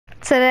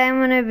Today I'm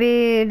gonna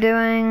be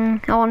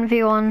doing a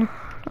 1v1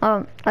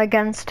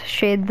 against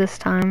Shade this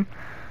time.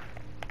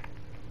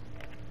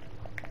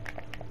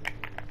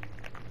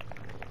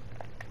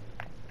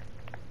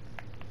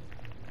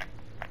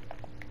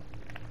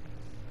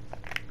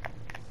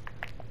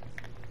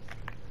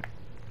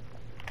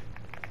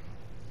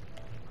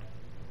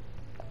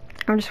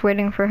 I'm just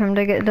waiting for him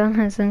to get done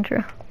his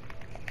intro.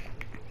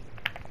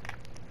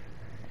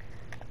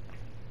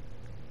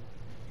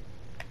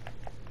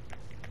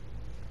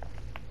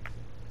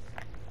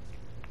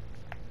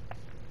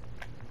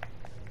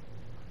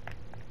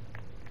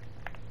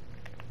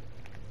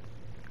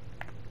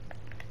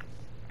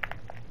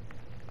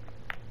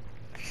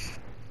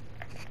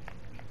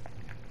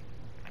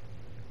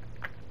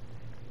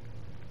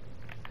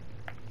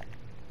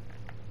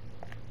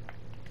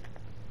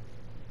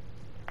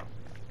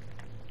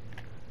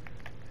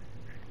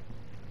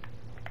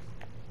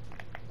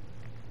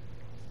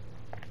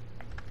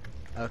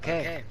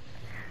 Okay,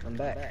 I'm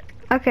back.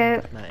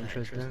 Okay, My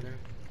intro's done.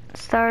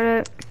 start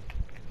it.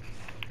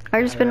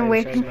 I've just been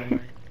waiting.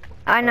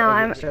 I know,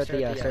 I'm... Start the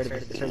Yes,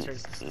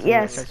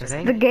 start the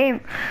thing? the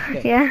game.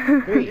 Okay.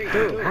 Yeah. 3,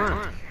 2,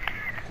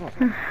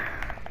 1.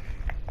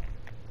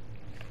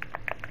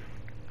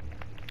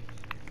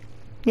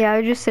 Yeah, I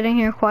was just sitting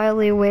here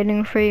quietly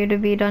waiting for you to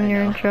be done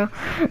your know. intro.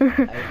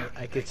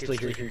 I could still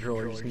hear your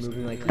controller just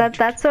moving like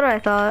That's what I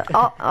thought.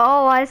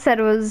 All I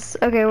said was,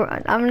 okay,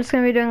 I'm just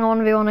gonna be doing a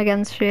 1v1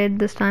 against Shade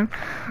this time.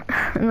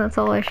 And that's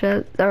all I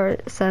said,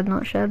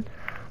 not shed.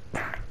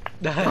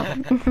 You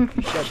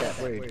said that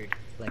word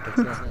like it's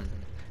nothing.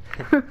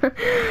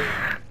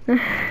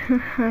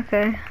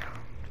 Okay.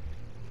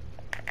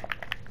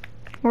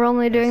 We're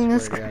only doing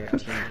this.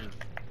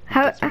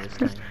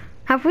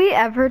 Have we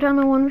ever done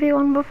a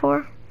 1v1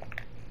 before?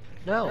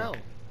 No.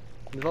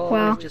 We've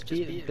always just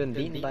been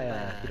beaten by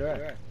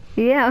Fedora.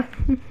 Yeah.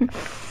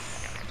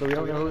 So we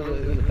don't know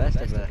who the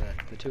best of the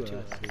two of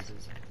us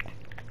is.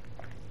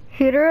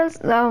 Hudorous,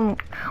 one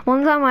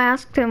time I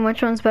asked him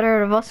which one's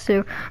better out of us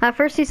two. At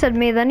first he said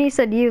me, then he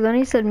said you, then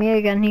he said me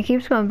again. He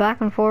keeps going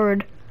back and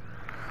forward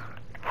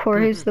for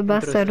who's the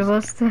best out of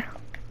us two.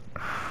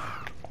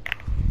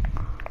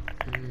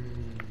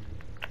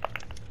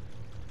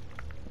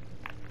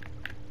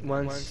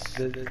 Once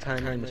the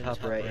timer in the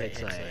top right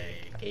hits like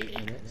 8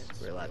 minutes,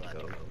 we're allowed to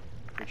go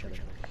for each other.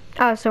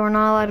 Oh, so we're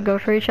not allowed to go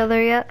for each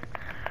other yet?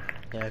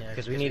 Yeah,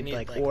 because we need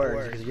like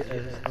orbs.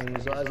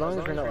 As long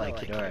as we're not like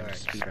Fedora,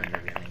 just speedrun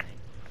everything.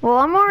 Well,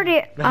 I'm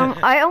already,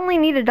 I only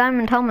need a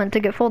diamond helmet to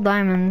get full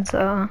diamonds,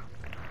 so.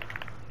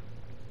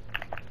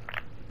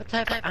 What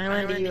type of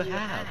island do you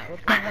have? What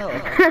the hell?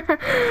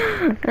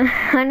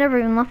 I never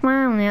even left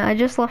my island yet. I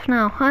just left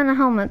now. And a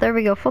helmet. There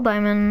we go. Full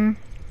diamond.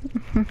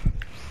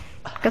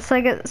 Guess I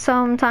get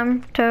some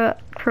time to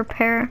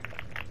prepare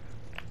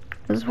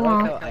as well.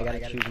 I like how I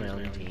gotta choose my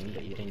own team,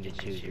 but you didn't get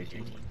to choose your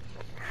team.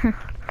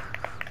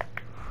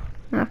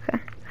 Okay.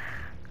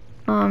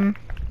 Well,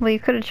 you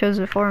could have chose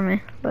it for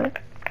me, but.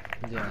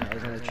 Yeah, I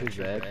was gonna choose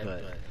red,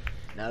 but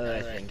now that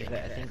I think of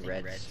it, I think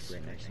red's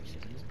right next to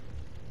me.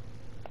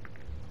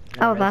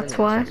 Oh, that's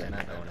why.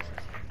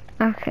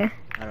 Okay.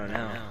 I don't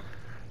know.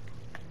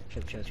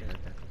 Should've chosen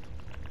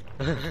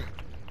red.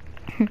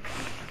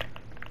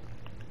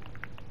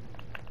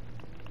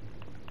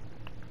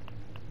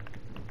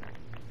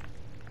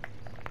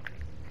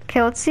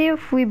 Okay, let's see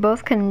if we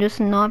both can just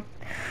not.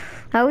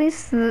 At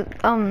least in the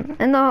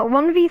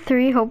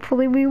 1v3,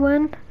 hopefully we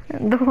win.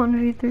 The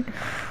 1v3.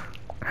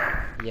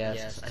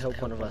 Yes, I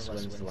hope one of us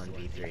wins the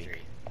 1v3.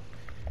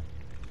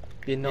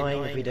 Be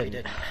annoying if we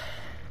didn't.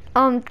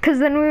 Cause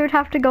then we would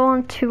have to go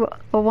on to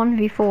a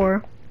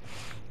 1v4.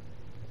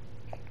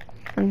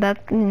 And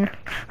that.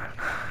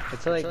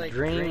 It's like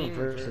Dream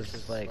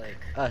versus like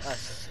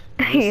us.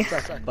 Yeah.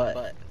 Suck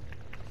butt.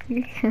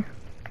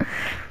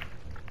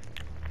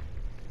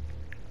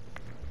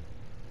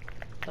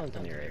 Don't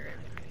tell me right.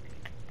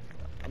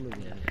 I'm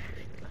moving in.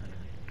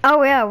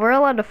 Oh yeah, we're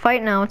allowed to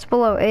fight now. It's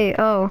below 8.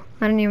 Oh,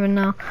 I didn't even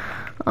know.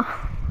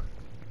 Oh.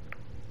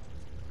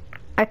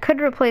 I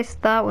could replace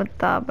that with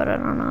that, but I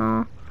don't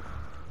know.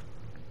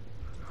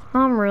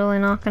 I'm really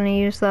not gonna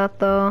use that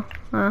though.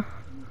 Hi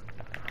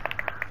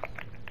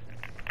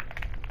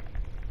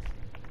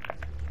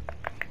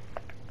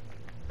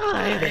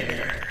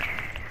there.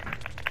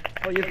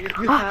 Oh, you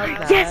have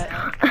that. Yes!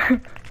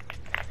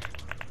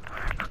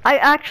 I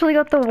actually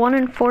got the 1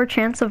 in 4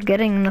 chance of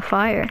getting the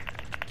fire.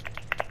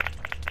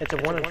 It's a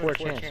 1 in 4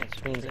 chance,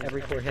 which means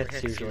every 4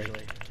 hits usually.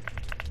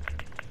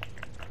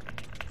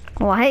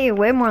 Well, I hit you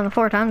way more than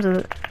 4 times with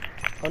it.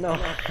 Oh no.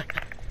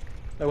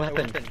 My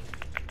weapon.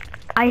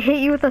 I hit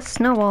you with a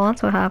snowball,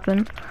 that's what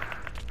happened.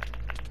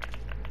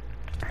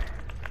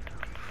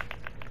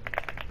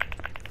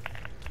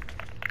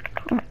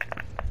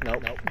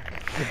 Nope.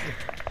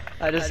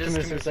 I just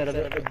committed suicide of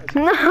it.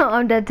 No,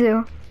 I'm dead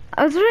too.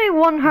 I was really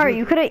 1 heart,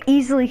 you could have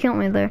easily killed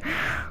me there.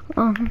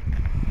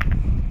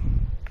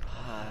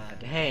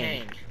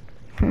 Dang.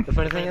 The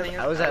funny thing is,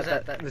 I was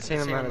at the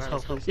same amount of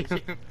health as you.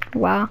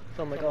 Wow.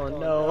 So I'm like, oh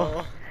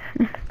no.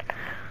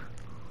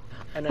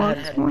 And I had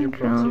What's an my Ender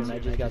Pearl too, count? and I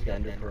just got the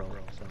Ender Pearl,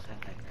 so it's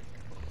happy.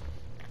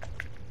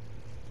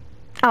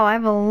 Oh, I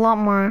have a lot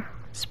more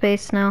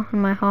space now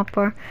in my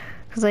hotbar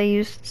because I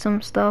used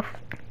some stuff.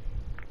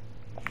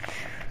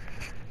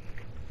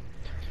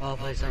 Oh,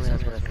 please tell me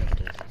that's what I think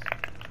it is.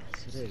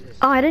 Yes, it is.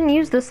 Oh, I didn't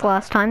use this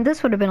last time.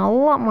 This would have been a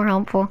lot more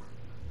helpful.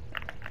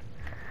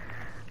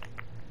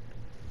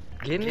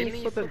 Give me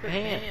flippin'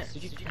 pants!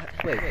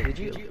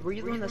 Were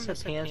you the one that said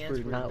pants were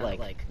not,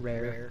 like,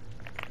 rare?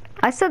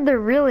 I said they're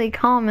really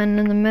common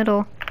in the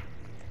middle.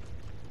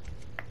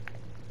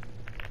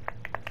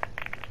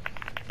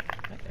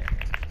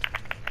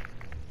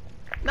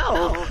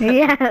 No!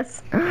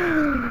 Yes.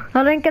 I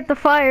didn't get the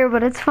fire,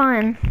 but it's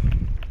fine.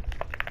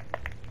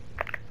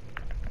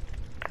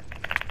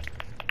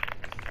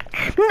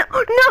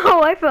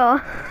 No, I fell.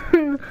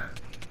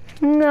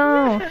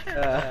 No.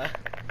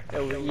 Yeah,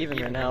 we're even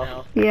right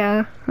now.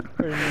 Yeah.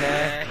 We're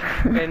neck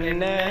and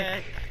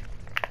neck.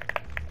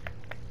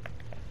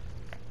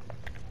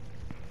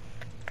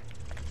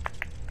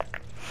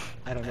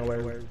 I don't know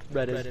where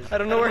red is. I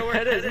don't know where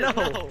red is.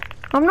 No.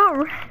 I'm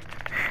not.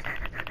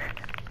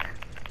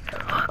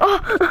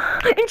 Oh,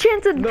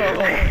 enchanted. No.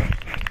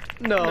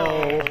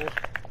 No.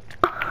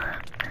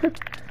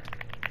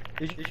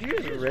 Did you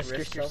just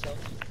risk yourself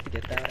to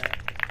get that?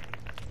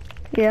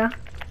 Yeah.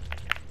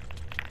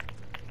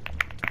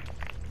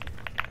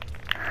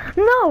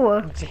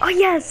 No. Oh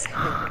yes.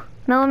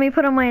 Now let me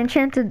put on my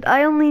enchanted.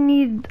 I only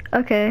need.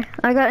 Okay,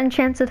 I got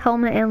enchanted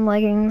helmet and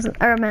leggings.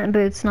 Or I meant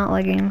boots, not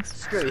leggings.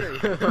 Screw you.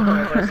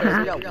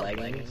 I got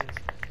leggings.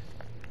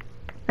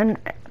 And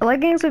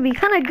leggings would be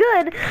kind of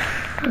good.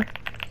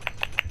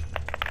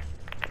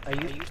 Are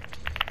you?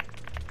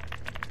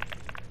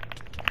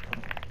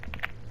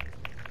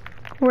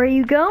 Where are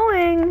you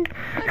going?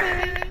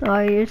 Oh,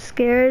 you're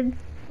scared.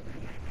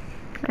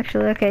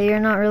 Actually, okay, you're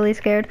not really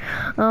scared.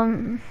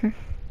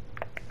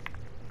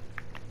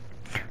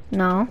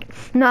 No,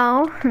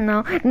 no,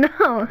 no,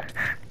 no,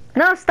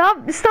 no!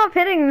 Stop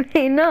hitting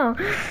me! No.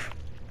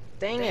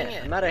 Dang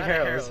it! I'm out of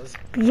arrows.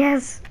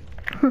 Yes.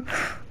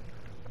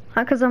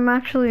 Because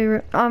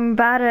I'm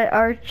bad at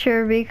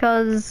archer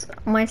because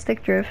my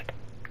stick drift.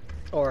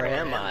 Or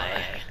am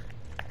I?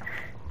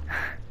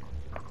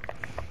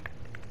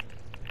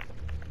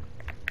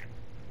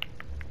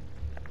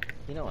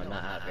 You know I'm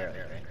not out of arrows,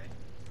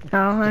 right?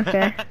 Oh,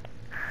 okay.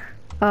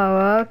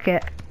 Oh,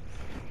 okay.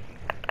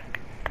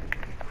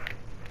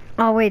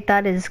 Oh wait,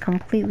 that is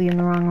completely in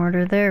the wrong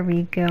order. There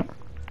we go. Oh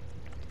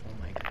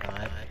my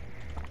god.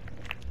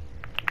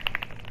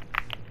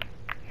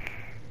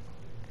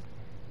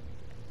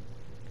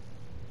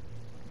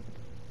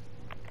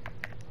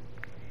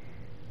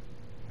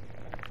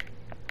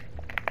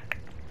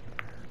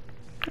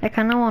 I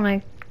kind of want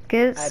to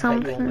get I bet you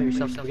won't put something.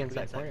 yourself against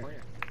that corner.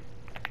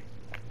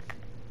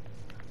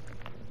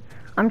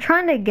 I'm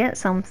trying to get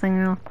something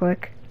real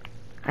quick.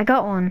 I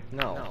got one.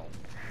 No.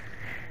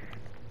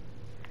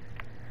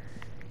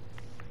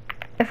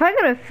 If I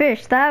got a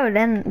fish, that would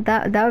end.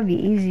 That would be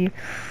easy.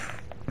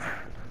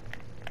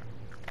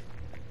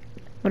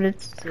 But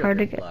it's hard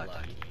to get.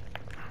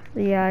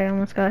 Yeah, I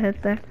almost got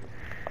hit there.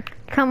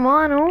 Come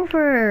on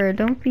over.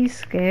 Don't be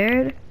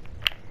scared.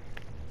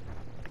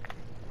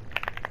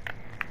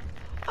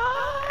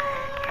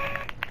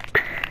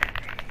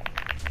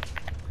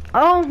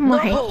 Oh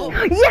my! No.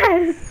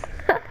 Yes.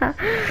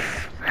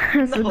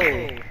 That's No.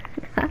 okay.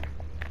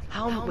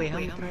 How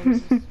many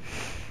times?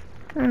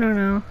 I don't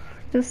know.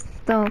 Just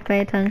don't pay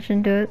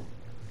attention to it.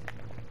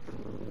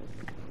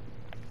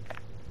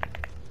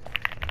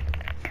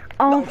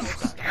 Oh,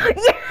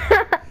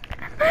 yeah!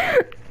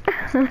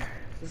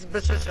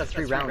 This is just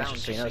 3 rounds,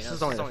 just so you know. This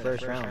is only the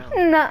first round.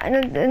 No,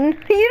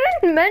 you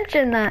didn't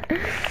mention that.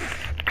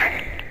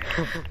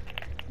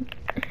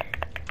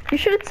 You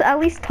should have at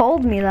least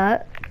told me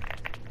that.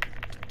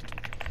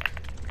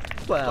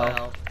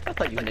 Well, I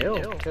thought you knew.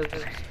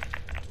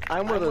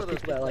 I'm one of those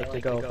people that like to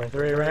go for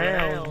 3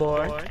 rounds,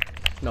 boy.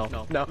 No.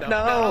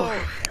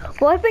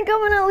 Well, I think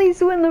I'm gonna at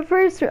least win the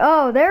first.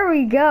 Oh, there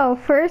we go.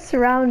 First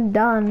round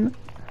done.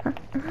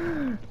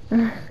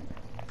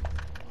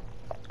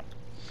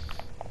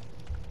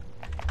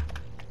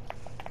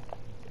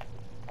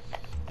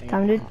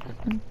 Time to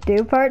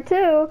do part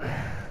 2.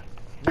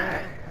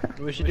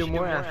 We should do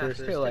more after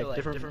too, like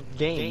different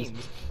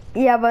games.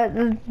 Yeah, but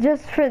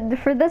just for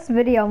this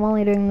video, I'm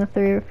only doing the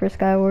 3 for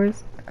Sky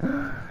Wars,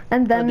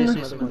 and then. I'll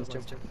do some other ones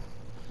too.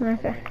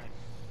 Okay.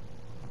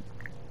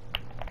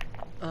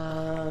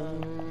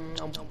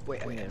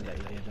 Wait, I need to invite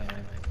you, don't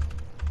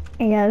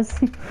I? Yes,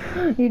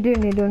 you do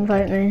need to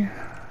invite me.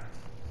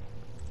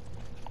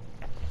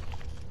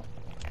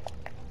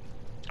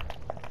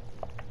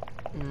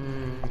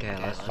 Okay,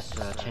 let's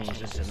just change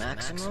this to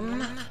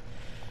maximum.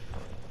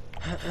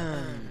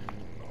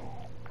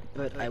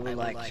 But I would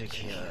like to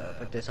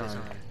put this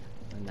on,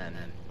 and then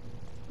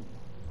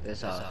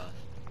this off.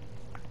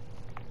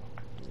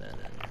 And then,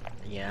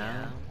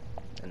 yeah,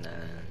 and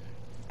then,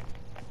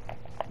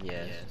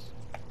 yes.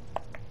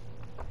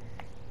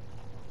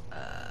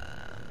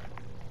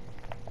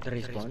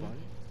 Respawn.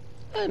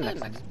 And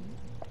maximum.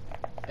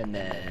 And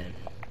then...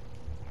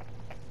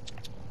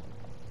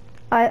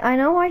 I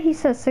know why he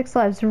says 6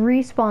 lives.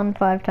 Respawn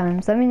 5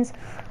 times. That means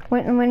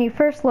when you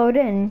first load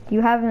in,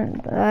 you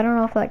haven't... I don't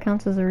know if that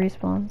counts as a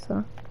respawn,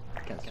 so...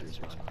 Counts as a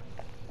respawn.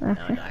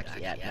 Okay. No,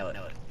 actually, yeah, no.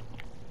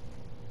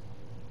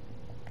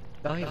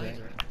 Oh, he's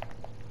right.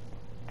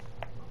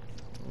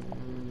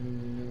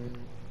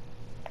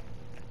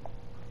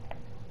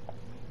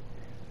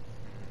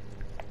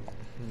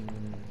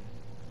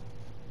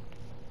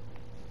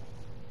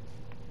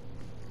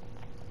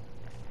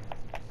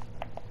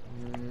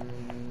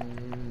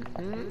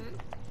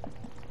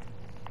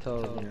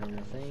 Totally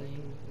normal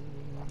thing.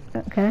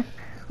 Okay.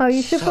 Oh,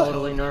 you should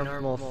totally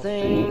normal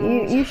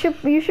thing.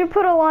 You should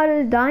put a lot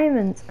of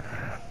diamonds,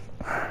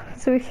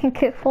 so we can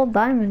get full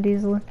diamond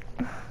easily.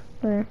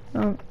 There.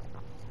 I'm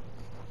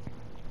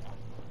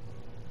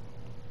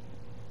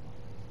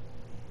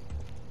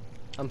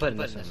putting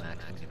this on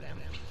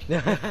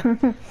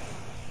maximum.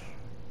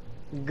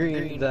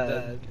 Green.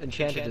 The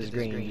enchanted is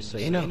green, just so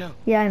you know.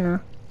 Yeah, I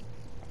know.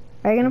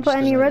 Are you gonna put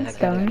any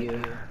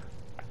redstone?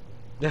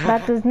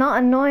 That does not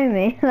annoy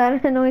me.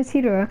 That annoys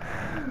Hero.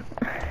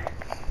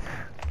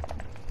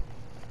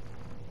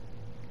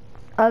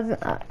 I was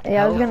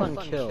gonna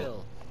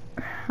kill.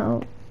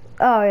 Oh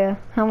yeah.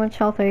 How much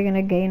health are you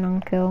gonna gain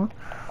on kill?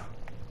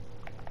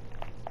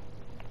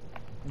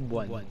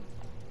 1.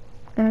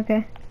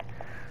 Okay.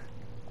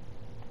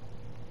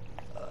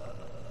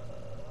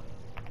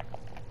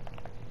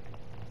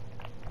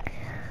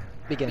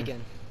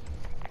 Begin.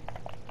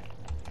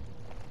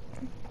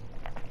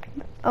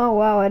 Oh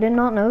wow, I did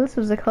not know this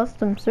was a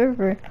custom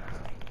server.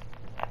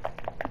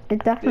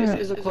 It definitely.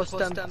 This is a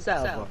custom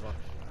server.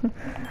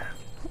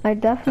 I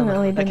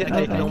definitely didn't know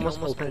I can that.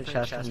 almost open a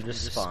chest and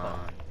just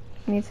spawn.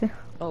 Me too.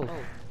 Oh.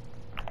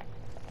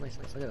 Nice,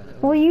 look at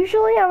that. Well,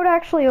 usually I would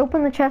actually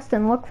open the chest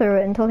and look through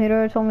it until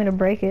Hiro told me to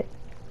break it.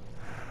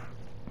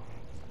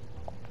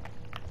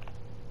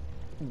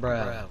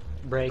 Bro.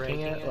 Breaking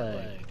it,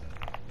 like...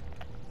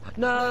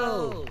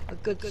 No! A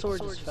good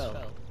sword just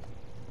fell.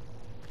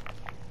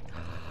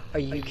 Are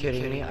you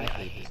kidding me? I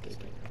hate this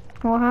game.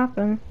 What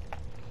happened?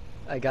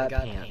 I got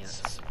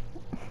pants.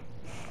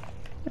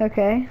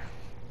 Okay.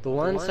 The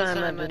one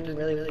time I didn't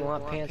really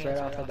want pants right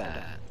off the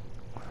bat.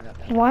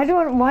 Why do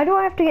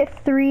I have to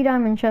get 3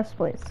 diamond chest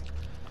plates?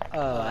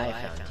 Oh, I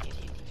found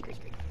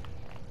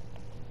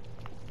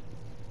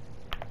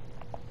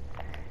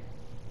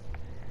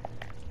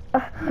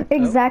TNT.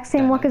 Exact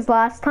same luck as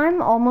last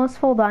time, almost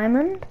full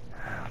diamond.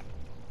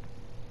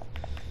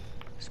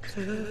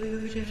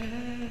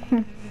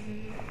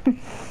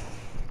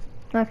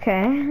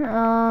 Okay,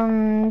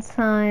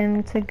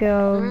 time to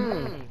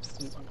go.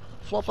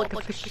 Flop like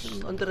a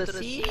fish under the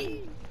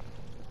sea.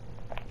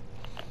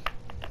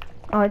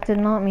 Oh, I did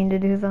not mean to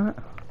do that.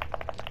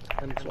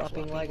 I'm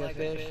flopping like a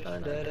fish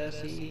under the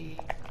sea.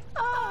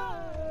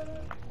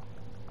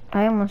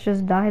 I almost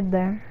just died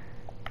there.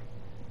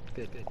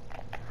 Good.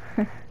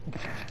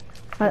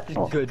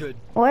 Good.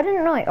 Well, I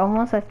didn't really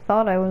almost. I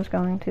thought I was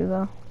going to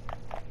though.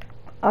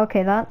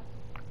 Okay, that.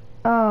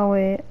 Oh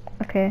wait.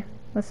 Okay,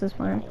 this is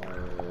fine.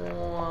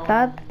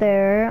 That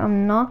there.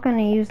 I'm not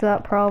gonna use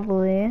that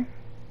probably.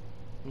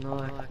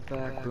 Knock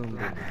back, boom,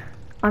 boom.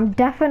 I'm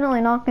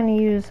definitely not gonna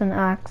use an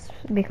axe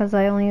because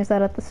I only use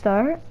that at the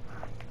start.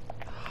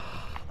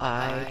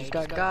 I just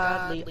got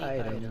godly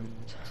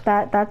items.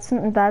 That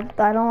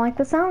I don't like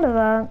the sound of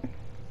that.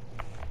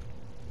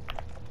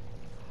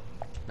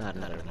 Not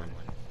another one.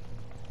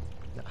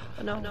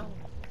 No.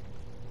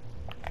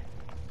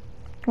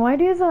 Why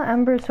do the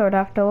ember sword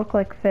have to look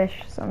like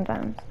fish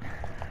sometimes?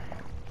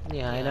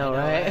 Yeah, I know,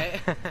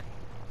 right?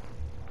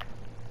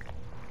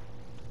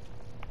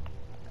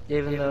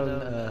 Even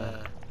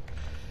though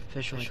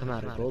fish will come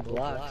out of gold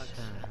blocks.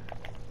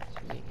 It's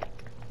unique.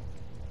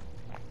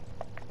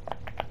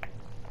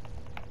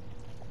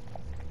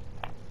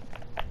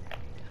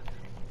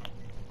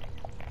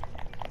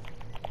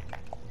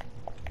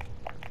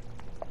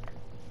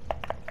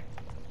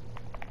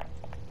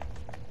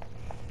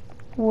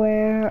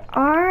 Where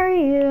are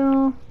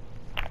you?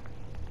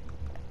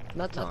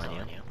 Not telling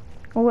you.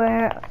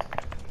 Where? I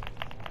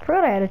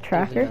forgot I had a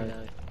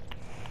tracker.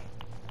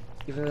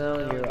 Even though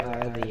you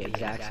are the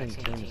exact same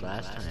teams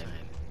last time.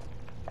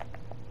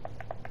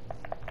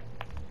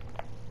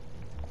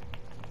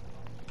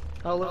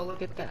 Oh,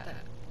 look at that.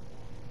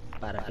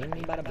 Bada bing,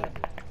 bada boom.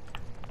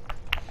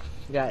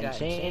 You got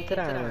enchanted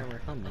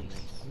armor. Oh,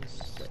 nice.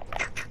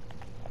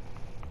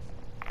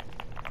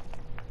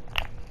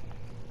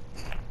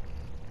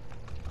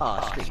 Oh,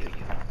 screw you.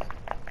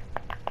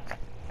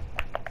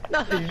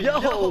 No, yo!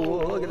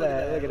 Look at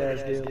that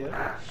steal.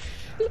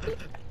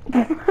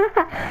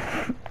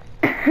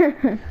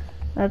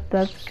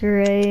 That's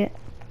great.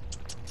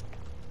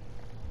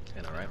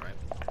 I know, right?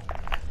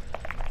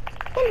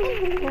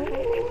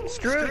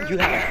 Screw it, you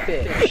have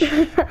fish.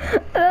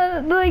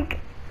 Like,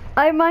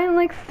 I mined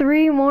like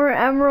 3 more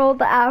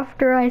emerald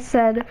after I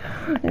said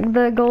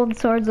the gold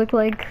swords look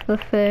like the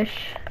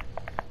fish.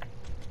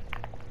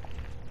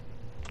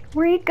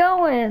 Where are you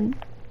going?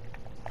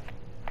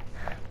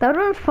 That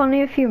would have been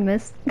funny if you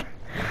missed.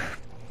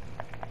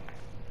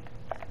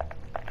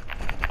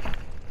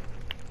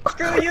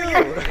 Screw you!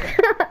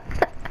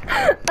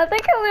 I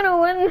think I'm gonna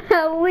win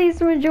at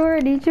least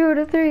majority, 2 out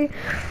of 3.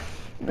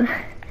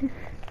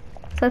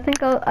 So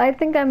I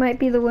think I might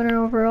be the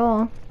winner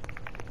overall.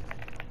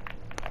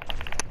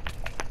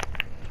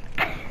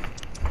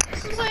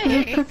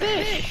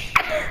 Fish!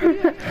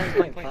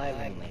 10.5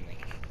 only.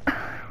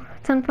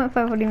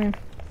 10.5, what do you mean?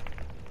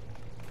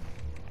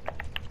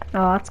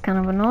 Oh, that's kind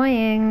of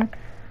annoying.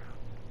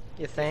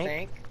 You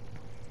think?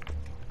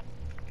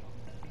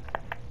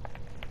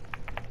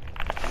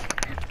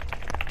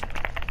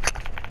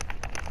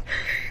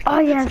 Oh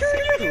yes!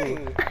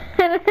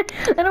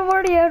 And I'm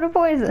already out of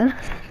poison.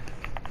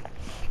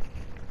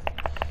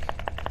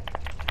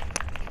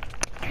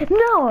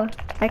 No!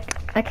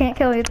 I can't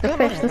kill you with the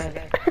fish.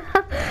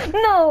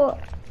 No!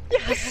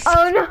 Yes!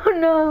 Oh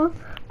no.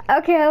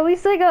 Okay, at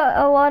least I got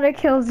a lot of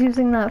kills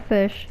using that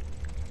fish.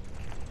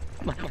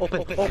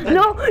 Open.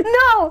 No!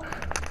 No!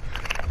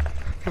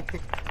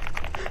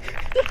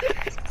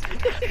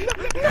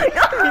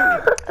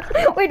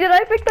 Wait, did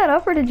I pick that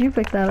up or did you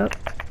pick that up?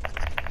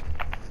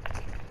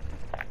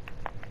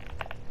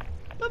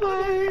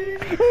 Bye-bye!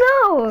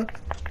 No!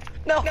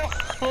 No!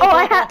 Oh,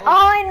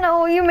 I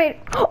know, you made...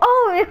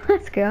 Oh,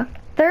 let's go.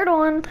 Third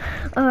one.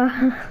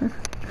 I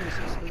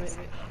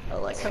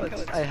like how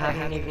I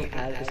haven't even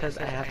added, it says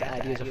I have to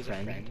add you as a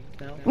friend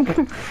now on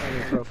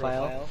your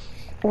profile.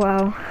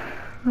 Wow.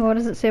 What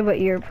does it say about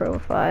your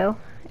profile?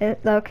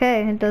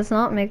 Okay, it does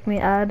not make me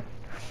add.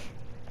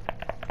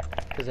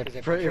 Because I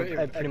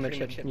pretty much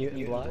hit mute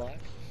and block.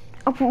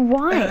 Oh, but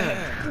why?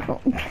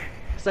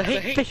 So I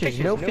hate fishes,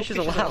 no fishes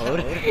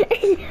allowed.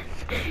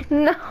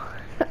 No,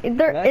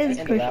 there is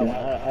End of that fishes. one.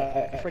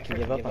 I freaking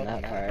give up on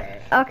that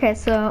part. Okay,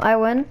 so I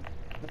win.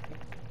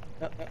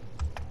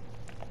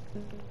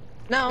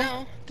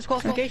 No,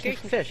 disqualification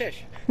for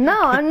fish.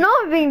 No, I'm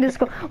not being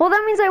disqualified. Well,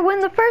 that means I win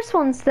the first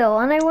one still,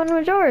 and I win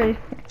majority.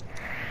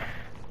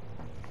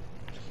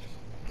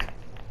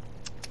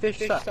 Fish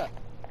suck.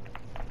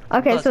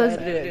 Okay, Plus, so I is,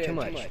 edited it too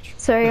much.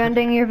 so are you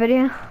ending your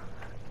video?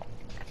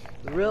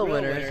 The real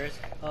winners.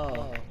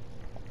 Oh.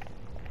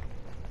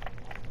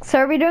 So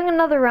are we doing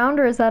another round,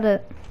 or is that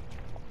it?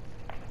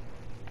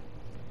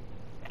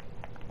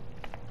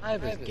 I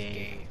was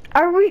gay.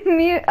 Are we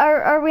mute?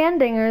 Are we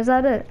ending, or is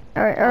that it?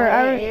 Or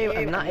are we?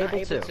 I'm not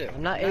able to.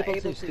 I'm not able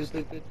to,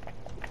 stupid.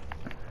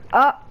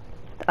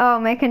 Oh,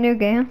 make a new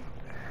game.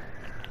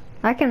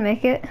 I can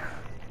make it.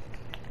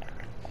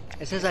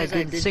 It says I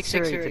did 6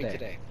 already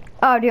today.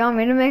 Oh, do you want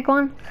me to make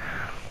one?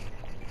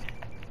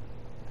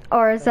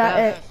 Or is that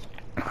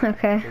it?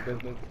 Okay,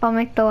 I'll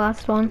make the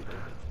last one.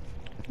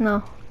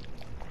 No.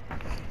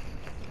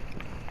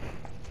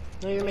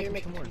 No, you're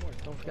making some more.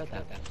 Don't forget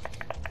that.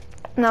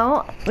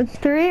 No, it's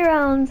 3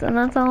 rounds, and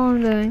that's all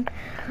I'm doing.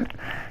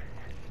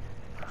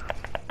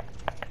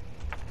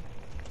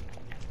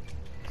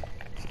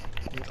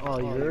 Oh,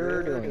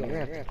 you're doing. You're gonna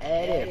have to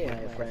edit,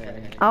 my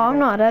friend. Oh, I'm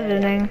not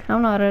editing.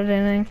 I'm not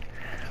editing.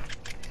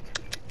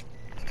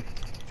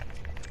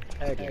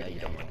 I already know you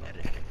don't want to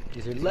edit.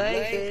 These are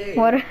lazy.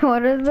 What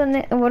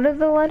are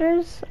the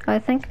letters? I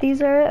think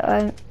these are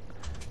it.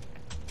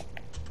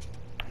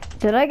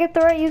 Did I get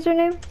the right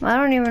username? I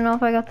don't even know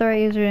if I got the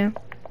right username.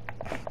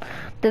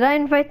 Did I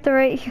invite the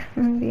right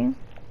human being?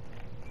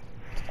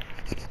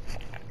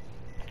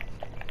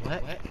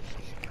 What?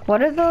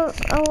 What are the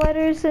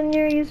letters in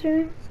your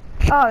username?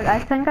 Oh, I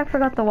think I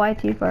forgot the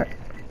YT part.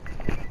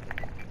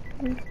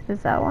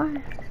 Is that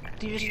why?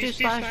 Do you just do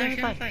slash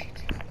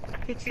invite?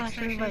 Hit slash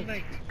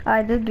invite.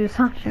 I did do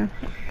something.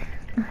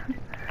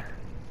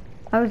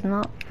 I was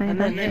not paying And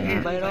then attention.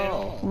 invite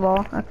all.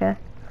 Well, okay.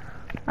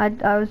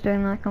 I was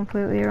doing that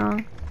completely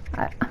wrong.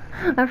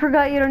 I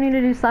forgot you don't need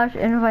to do slash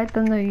invite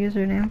them their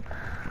username.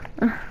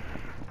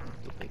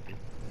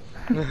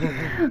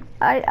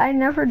 I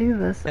never do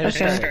this. No,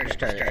 Okay.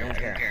 start it. I don't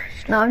care.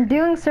 No, I'm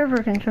doing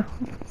server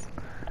controls.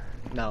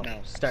 No,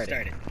 start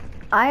it.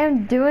 I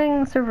am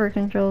doing server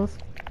controls.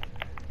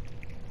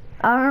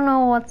 I don't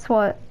know what's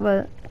what,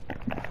 but...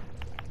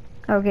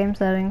 Oh, game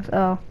settings.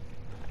 Oh.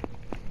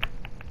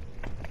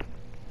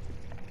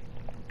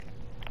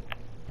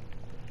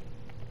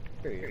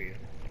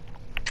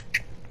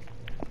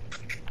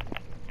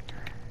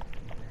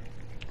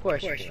 Of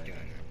course you're doing.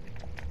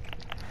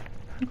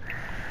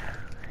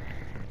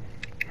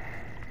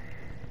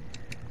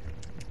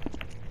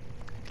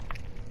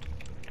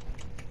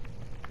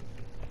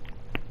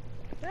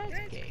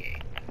 That's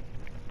gay.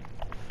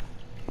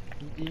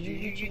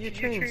 You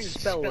turned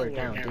spell word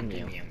down, didn't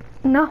you?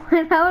 No,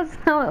 that was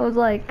how it was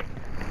like.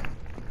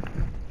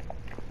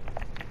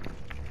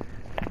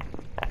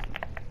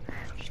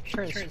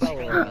 Turn spell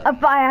word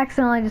up. By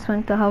accident, I just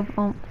went to help.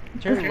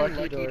 Turn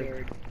lucky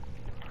door.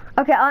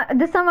 Okay,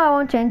 this time I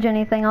won't change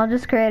anything. I'll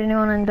just create a new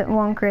one and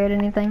won't create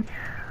anything.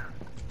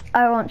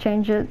 I won't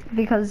change it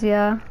because,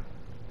 yeah.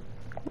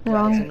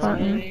 Wrong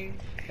button.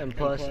 And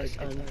plus, it's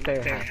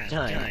unfair half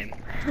time.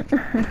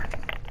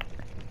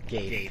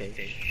 Gay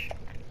fish.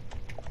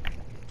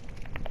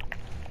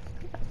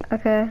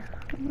 Okay.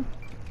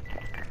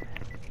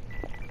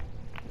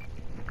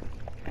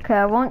 Okay,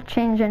 I won't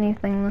change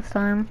anything this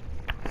time.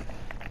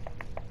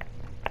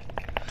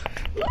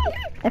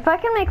 If I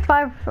can make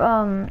 5,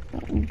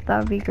 that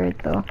would be great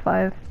though.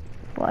 5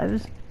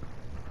 lives.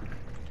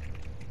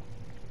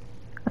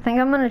 I think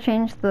I'm gonna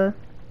change the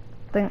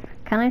thing.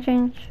 Can I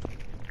change?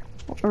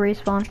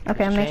 Respawn.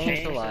 Okay, I'm making.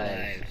 Change the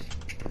lives.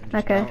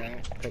 Okay.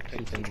 Don't put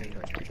keep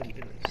inventory.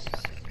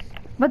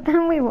 But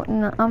then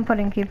no, I'm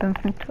putting keep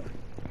inventory.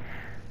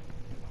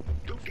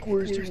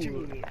 Where's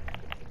your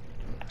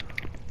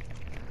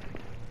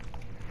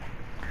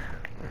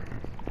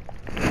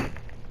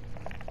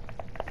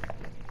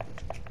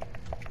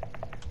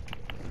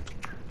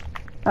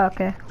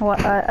Okay. Well,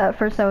 at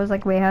first I was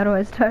like, wait, how do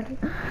I start?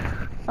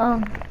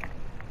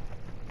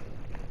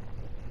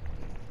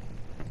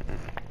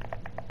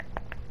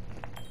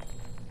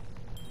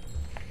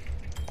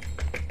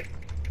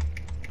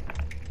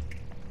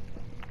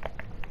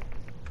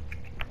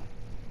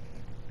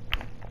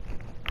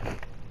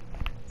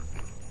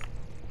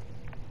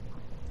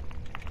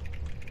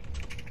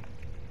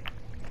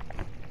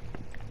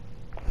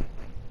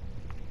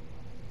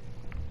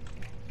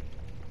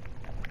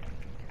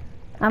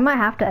 I might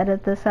have to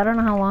edit this. I don't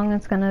know how long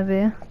it's gonna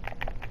be.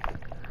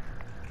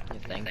 You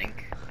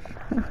think?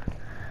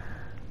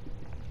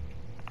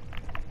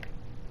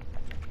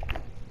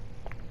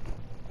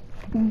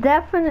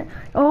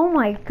 Oh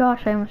my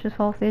gosh, I almost just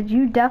fell off the edge.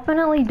 You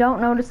definitely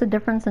don't notice a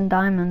difference in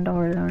diamond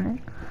over there,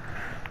 right?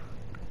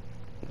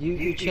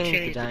 You changed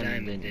the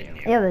diamond, didn't you?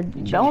 Yeah,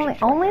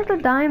 only the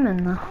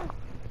diamond though.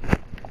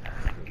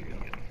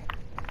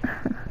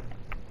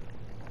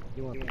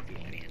 You want the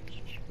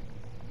advantage.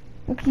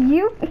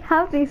 You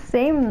have the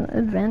same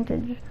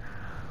advantage.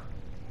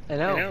 I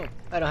know.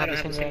 I don't have the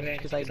same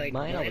advantage because I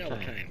mine all the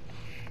time.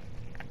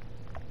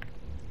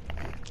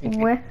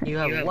 Where? You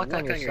have luck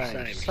on your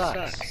side.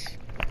 Sucks.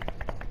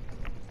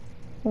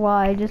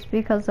 Why? Just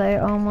because I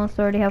almost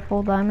already have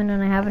full diamond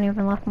and I haven't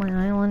even left my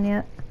island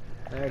yet?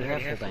 I already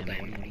have full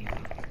diamond.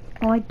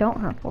 Well, I don't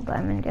have full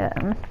diamond yet.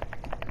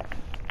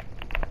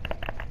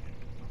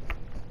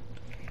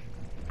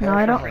 No,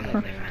 I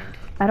don't.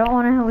 I don't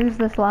want to lose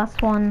this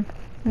last one.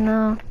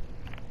 No.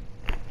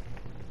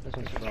 This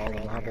one's for all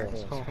the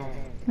marbles.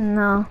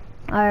 No.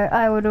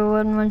 I would have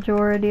won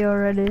majority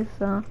already,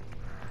 so.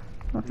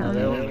 No,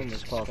 that was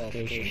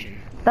disqualification.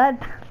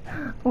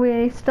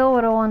 We still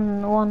would have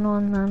won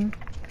one then.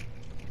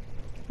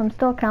 I'm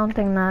still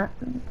counting that.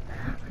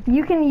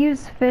 You can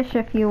use fish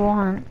if you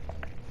want.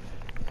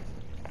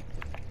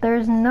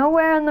 There's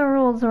nowhere in the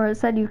rules where it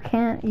said you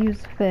can't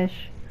use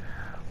fish.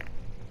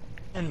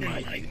 In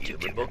my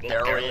YouTube book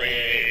there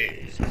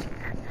is.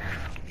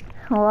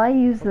 Well, I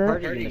use What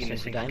part it. are you missing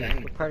for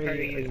diamond? What part are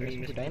you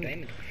missing for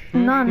diamond?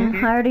 None.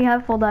 I already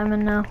have full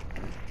diamond now.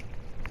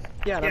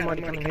 Yeah, and I'm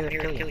already coming here to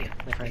kill you,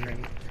 my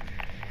friend.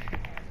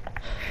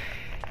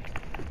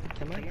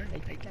 Come on,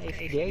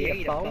 I dare you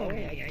to follow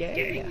me, I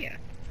dare you.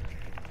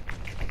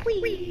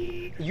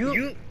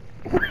 You...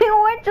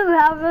 What just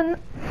happened?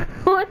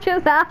 What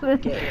just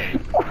happened?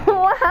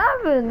 What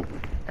happened?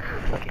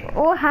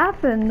 What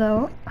happened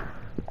though?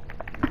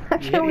 You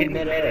hit me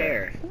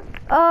mid-air.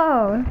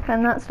 Oh,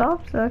 and that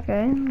stops?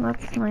 Okay,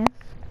 that's nice.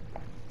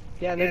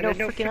 Yeah, there's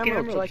no freaking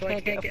emeralds, so I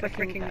can't get a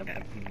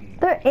freaking...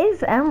 There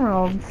is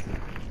emeralds.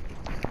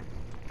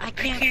 I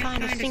can't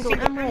find a single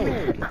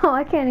emerald. Oh,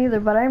 I can't either,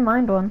 but I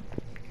mined one.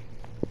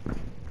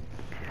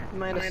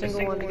 Mine a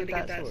single one to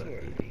get that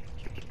sword.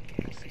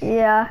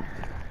 Yeah,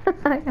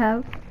 I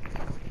have.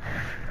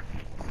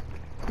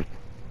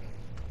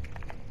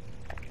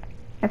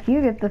 If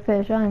you get the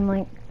fish, I'm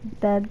like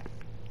dead.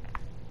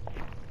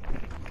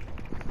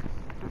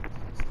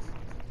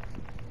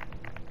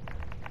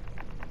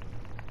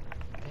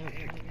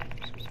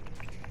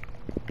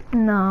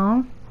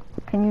 No.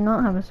 Can you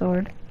not have a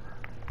sword?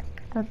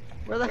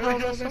 Where the hell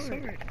is that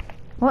sword?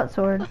 What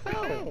sword?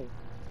 Oh.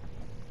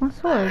 What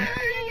sword?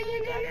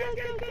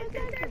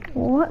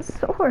 What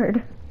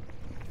sword?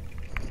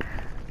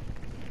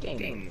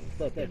 Game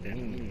flippin'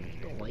 mean.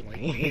 Don't like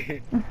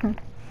me. Come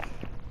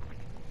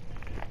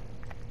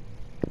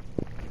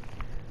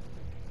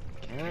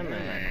on.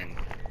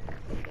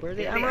 Where are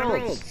the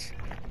emeralds?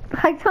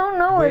 I don't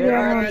know where the Where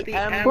are emeralds. the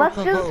emeralds? Let's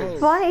just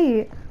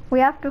fight. We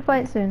have to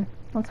fight soon.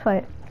 Let's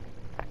fight.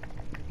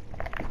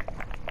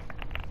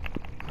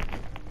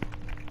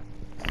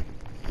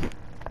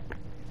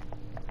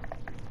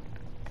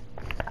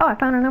 Oh, I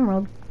found an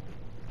emerald.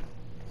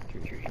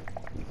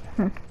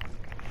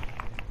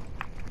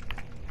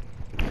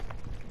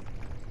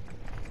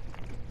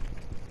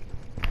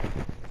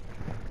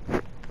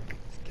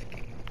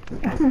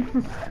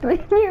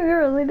 You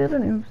really did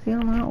an oopsie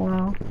on that.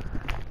 Wow.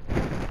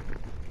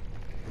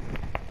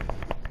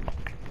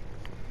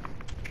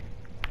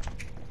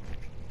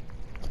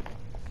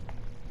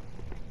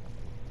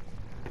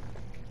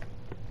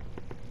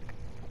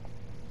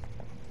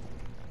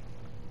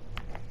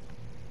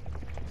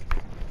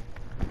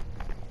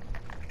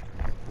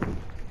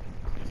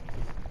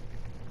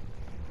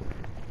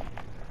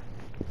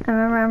 And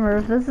remember,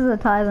 if this is a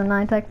tie, then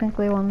I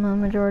technically won the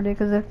majority,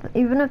 because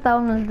even if that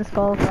one was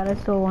disqualified, I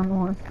still won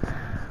one.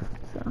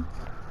 So.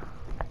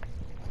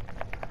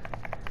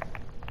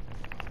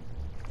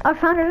 I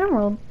found an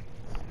emerald.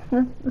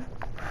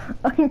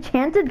 Oh,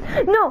 enchanted?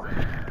 No!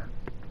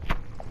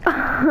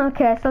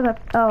 Okay, I still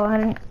got. Oh,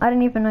 I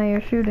didn't even know you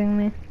were shooting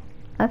me.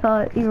 I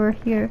thought you were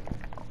here.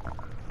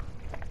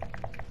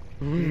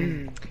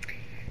 You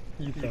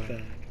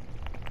thought.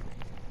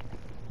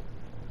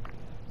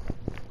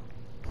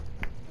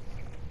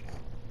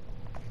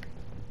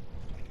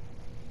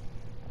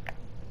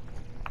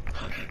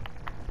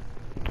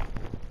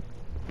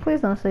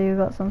 Please don't say you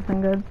got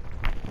something good.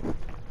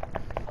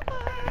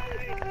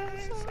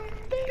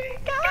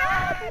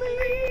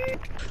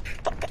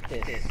 Fuck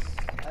this.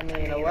 I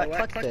mean, you know what?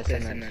 Fuck this,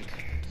 I meant.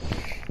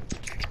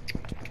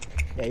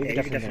 Yeah, you're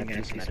definitely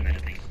gonna do some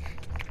editing.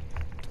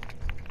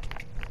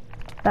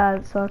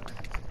 That sucks.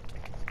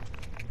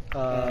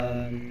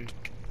 I'm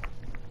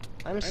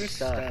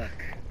stuck.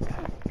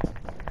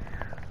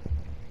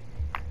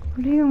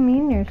 What do you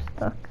mean you're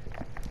stuck?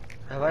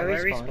 Have I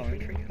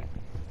respawned for you?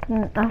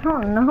 I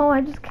don't know,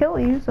 I just kill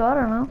you, so I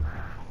don't know.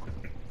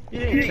 You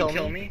didn't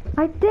kill me.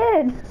 I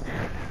did!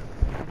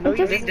 No,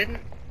 you didn't.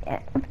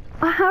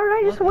 How did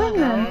I just win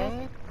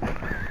then?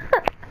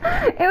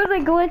 It was a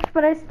glitch,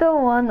 but I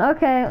still won.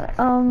 Okay,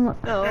 No.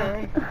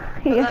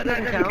 yeah. That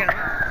doesn't count.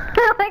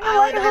 like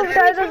and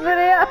subscribe to this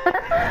video.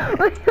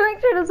 Make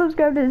sure to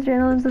subscribe to his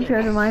channel and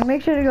subscribe to mine.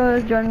 Make sure to go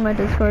join my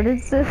Discord.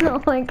 It's a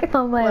link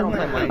on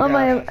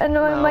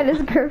my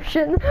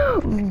description.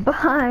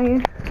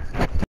 Bye.